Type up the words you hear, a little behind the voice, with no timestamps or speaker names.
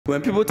When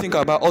people think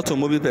about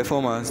automobile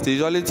performance, they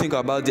usually think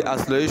about the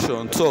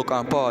acceleration, torque,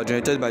 and power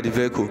generated by the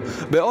vehicle.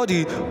 But all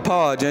the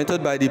power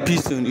generated by the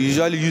piston is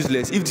usually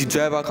useless if the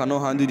driver cannot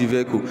handle the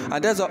vehicle.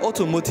 And that's why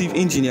automotive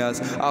engineers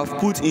have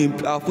put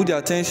their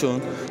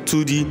attention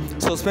to the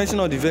suspension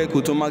of the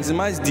vehicle to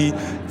maximize the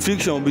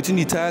friction between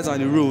the tires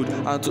and the road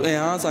and to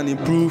enhance and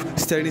improve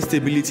steering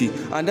stability.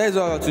 And that is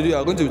why today we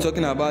are going to be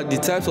talking about the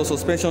types of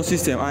suspension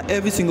system and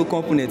every single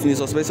component in the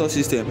suspension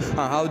system and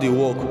how they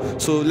work.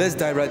 So let's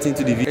dive right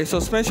into the video. A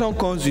suspension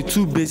comes with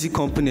two basic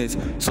components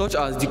such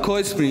as the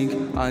coil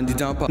spring and the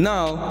damper.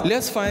 Now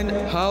let's find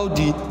how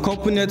the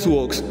component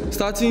works,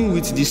 starting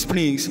with the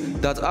springs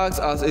that acts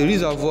as a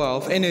reservoir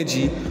of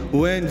energy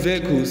when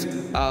vehicles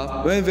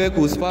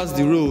pass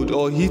the road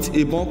or hit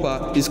a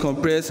bumper is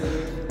compressed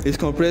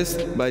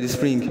by the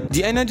spring.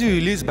 The energy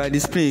released by the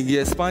spring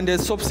is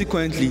expanded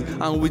subsequently,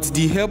 and with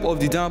the help of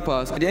the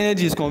dampers, the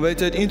energy is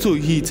converted into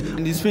heat,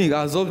 and the spring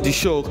absorbs the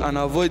shock and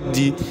avoids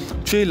the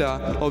trailer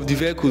of the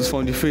vehicles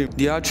from the frame.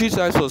 There are three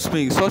types of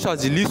springs, such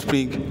as the leaf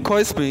spring,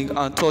 coil spring,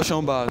 and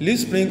torsion bars.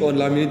 Leaf spring or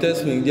laminated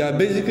spring, they are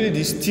basically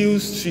the steel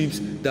strips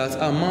that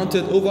are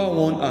mounted over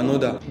one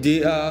another.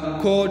 They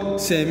are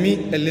called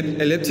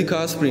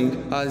semi-elliptical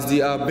spring as they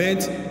are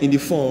bent in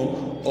that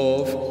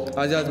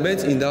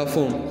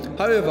form.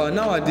 However,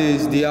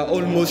 nowadays they are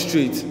almost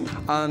straight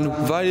and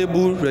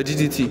variable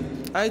rigidity.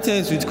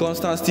 Items with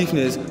constant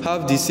stiffness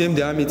have the same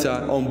diameter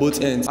on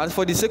both ends. As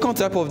for the second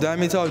type of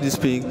diameter of the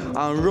spring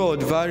and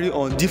rod vary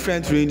on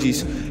different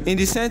ranges. In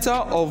the center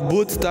of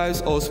both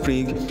types of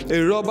spring,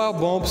 a rubber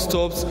bump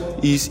stop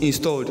is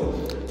installed.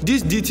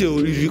 This detail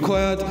is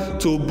required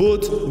to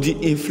both the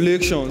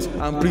inflections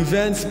and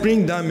prevent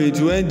spring damage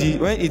when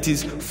it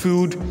is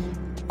filled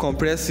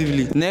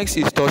compressively. Next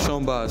is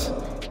torsion bars.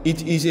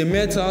 It is a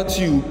metal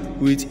tube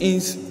with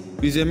its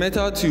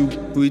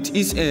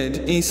end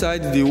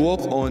inside. They work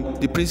on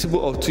the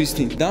principle of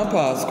twisting.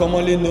 Dampers,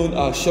 commonly known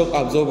as shock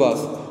absorbers,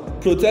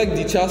 protect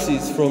the chassis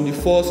from the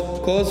force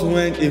caused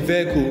when a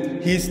vehicle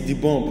hits the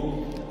bump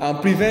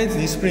and prevent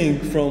the spring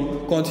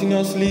from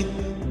continuously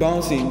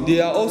bouncing.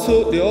 They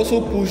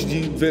also push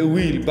the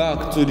wheel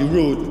back to the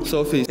road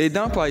surface. A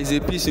damper is a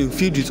piston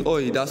filled with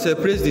oil that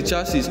separates the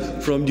chassis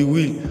from the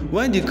wheel.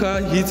 When the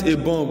car hits a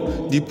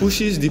bump, it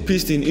pushes the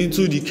piston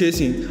into the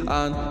casing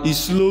and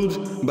is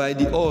slowed by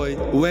the oil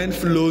when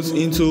flows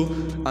into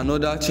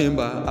another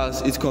chamber as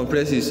it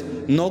compresses.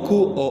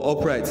 Knuckle or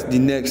upright, the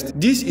next.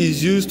 This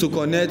is used to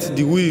connect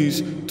the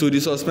wheels to the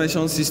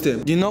suspension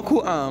system. The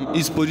knuckle arm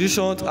is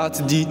positioned at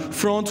the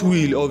front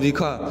wheel of the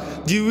car.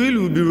 The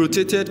wheel will be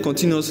rotated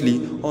continuously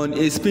on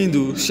a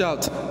spindle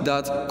shaft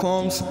that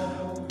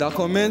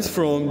commences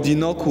from the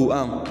knuckle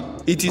arm.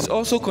 It is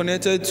also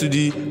connected to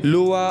the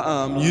lower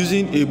arm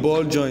using a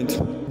ball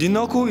joint. The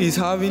knuckle is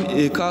having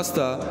a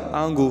caster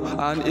angle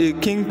and a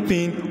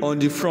kingpin on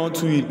the front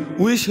wheel,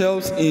 which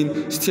helps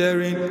in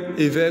steering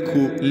a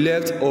vehicle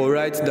left or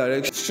right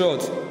direction.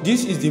 Strut.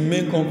 This is the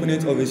main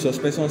component of a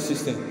suspension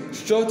system.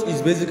 Strut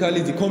is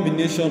basically the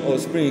combination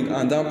of spring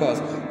and dampers,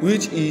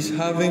 which is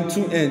having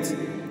two ends,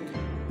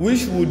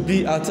 which would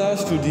be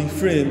attached to the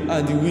frame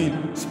and the wheel.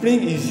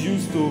 Spring is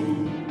used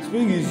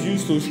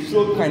to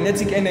stroke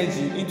kinetic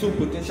energy into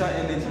potential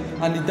energy,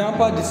 and the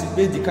damper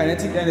dissipates the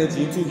kinetic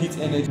energy into heat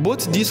energy.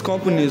 Both these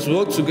components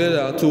work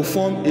together to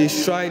form a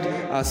stride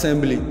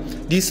assembly.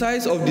 The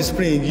size of the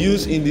spring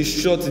used in the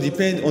strut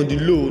depends on the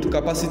load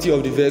capacity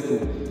of the vehicle.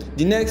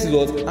 The next is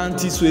what?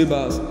 Anti-sway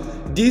bars.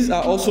 These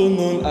are also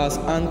known as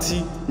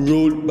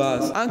anti-roll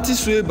bars.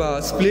 Anti-sway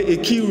bars play a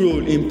key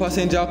role in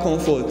passenger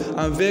comfort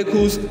and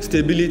vehicle's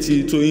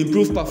stability to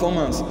improve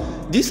performance.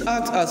 This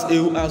acts as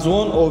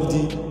one of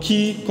the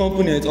key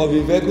components of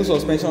a vehicle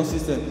suspension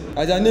system.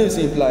 As their name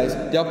implies,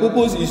 their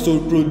purpose is to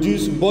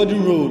produce body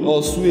roll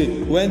or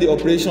sway when the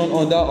operation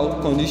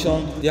under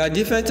condition. There are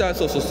different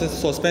types of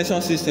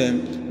suspension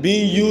systems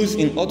being used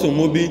in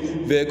automobile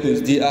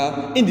vehicles. They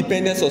are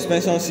independent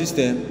suspension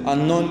system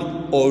and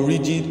non or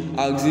rigid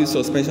axle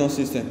suspension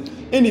system.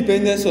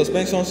 Independent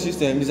suspension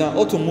system is an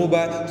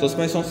automobile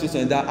suspension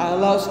system that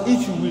allows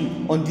each wheel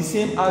on the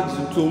same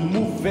axle to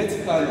move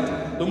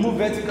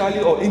vertically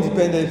or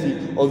independently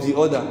of the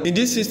other. In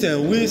this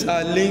system, wheels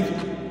are linked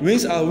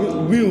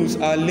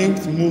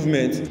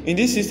movement. In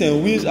this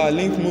system, wheels are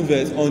linked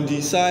movement on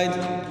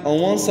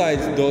one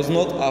side does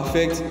not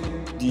affect.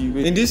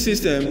 In this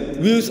system,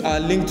 wheels are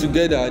linked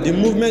together. The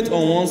movement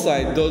on one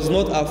side does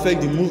not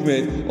affect the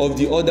movement of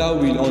the other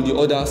wheel on the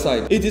other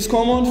side. It is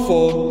common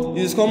for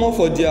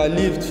their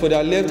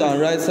left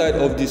and right side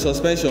of the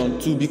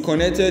suspension to be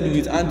connected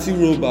with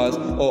anti-roll bars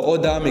or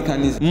other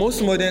mechanisms.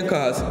 Most modern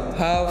cars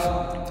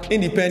have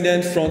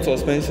independent front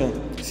suspension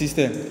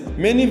system.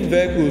 Many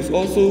vehicles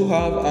also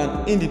have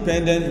an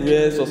independent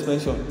rear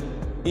suspension.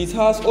 It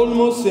has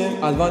almost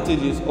same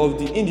advantages of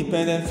the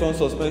independent front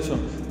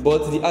suspension,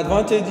 but the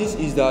advantages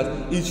is that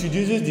it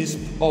reduces the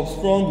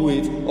upsprung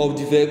weight of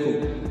the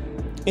vehicle.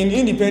 In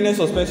independent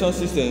suspension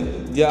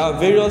system, there are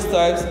various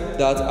types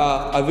that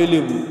are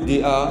available.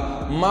 They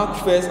are Mark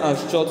First and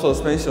Strut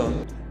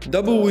suspension.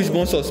 double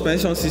wishbone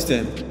suspension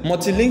system,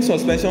 multi-link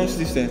suspension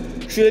system,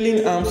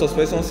 trailing arm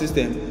suspension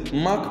system,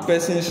 mark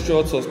person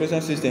strut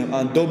suspension system,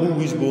 and double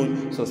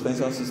wishbone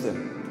suspension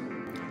system.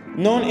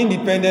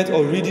 Non-independent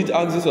or rigid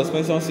axle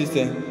suspension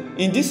system.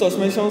 In this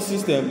suspension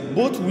system,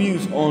 both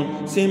wheels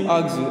on same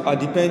axle are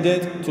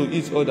dependent to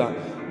each other.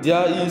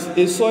 There is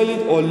a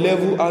solid or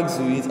level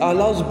axle. It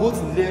allows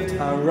both left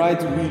and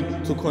right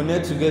wheel to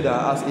connect together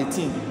as a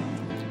team.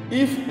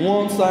 If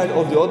one side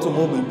of the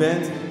automobile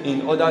bends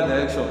in other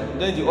direction,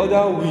 then the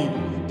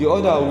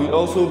other will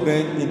also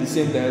bend in the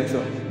same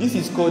direction. This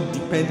is called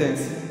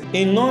dependency.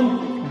 In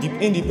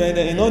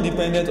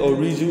non-dependent or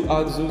rigid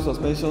axle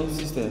suspension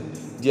system,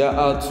 there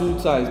are two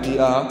types. They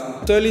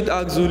are solid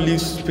axle leaf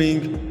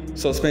spring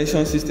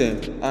suspension system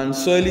and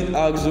solid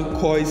axle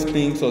coil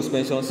spring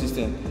suspension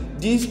system.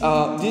 These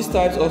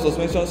types of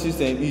suspension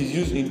system is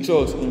used in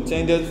trucks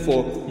intended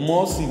for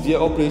more severe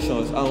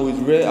operations and with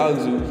rear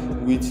axle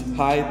with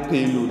high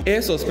payload.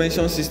 Air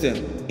suspension system.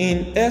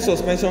 In air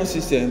suspension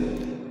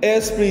system,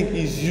 air spring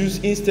is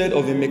used instead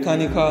of a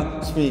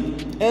mechanical spring.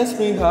 Air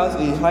spring has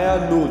a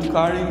higher load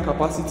carrying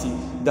capacity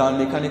than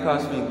mechanical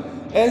spring.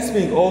 Air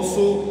spring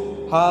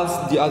also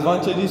has the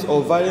advantages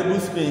of variable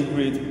spring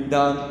rate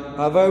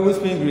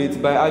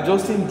by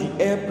adjusting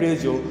the air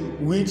pressure,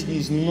 which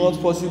is not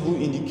possible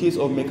in the case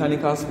of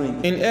mechanical spring.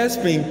 In air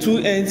spring, two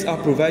ends are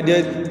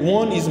provided.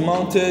 One is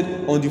mounted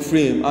on the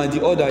frame and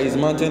the other is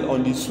mounted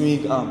on the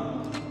swing arm.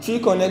 Three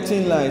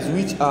connecting lines,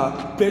 which are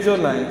pressure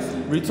lines,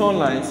 return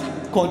lines,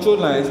 control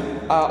lines,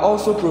 are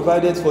also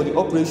provided for the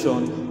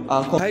operation.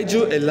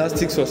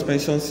 Hydroelastic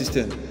suspension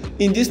system.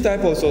 In this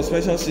type of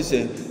suspension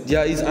system,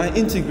 there is an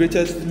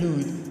integrated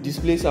fluid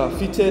displacer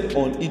fitted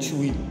on each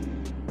wheel.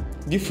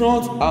 The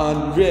front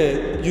and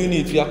rear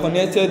units are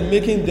connected,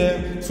 making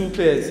them two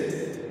pairs.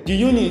 The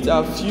units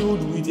are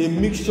filled with a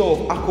mixture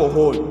of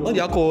alcohol, not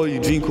the alcohol you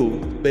drink,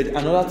 but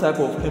another type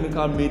of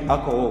chemical made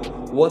alcohol,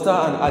 water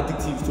and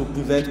additives to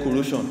prevent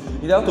corrosion.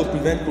 In order to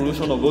prevent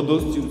corrosion of all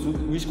those tubes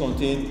which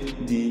contain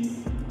the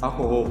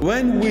alcohol.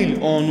 When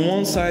wheel on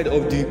one side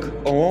of the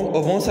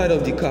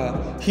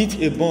car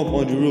hit a bump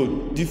on the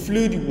road, the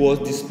fluid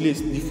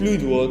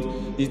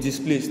is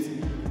displaced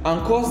and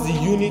cause the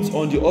unit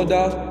on the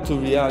other to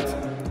react.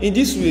 In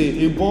this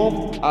way, a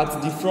bump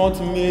at the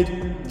front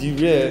made the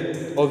rear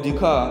of the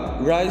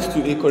car rise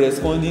to a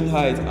corresponding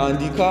height and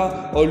the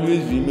car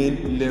always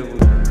remain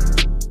level.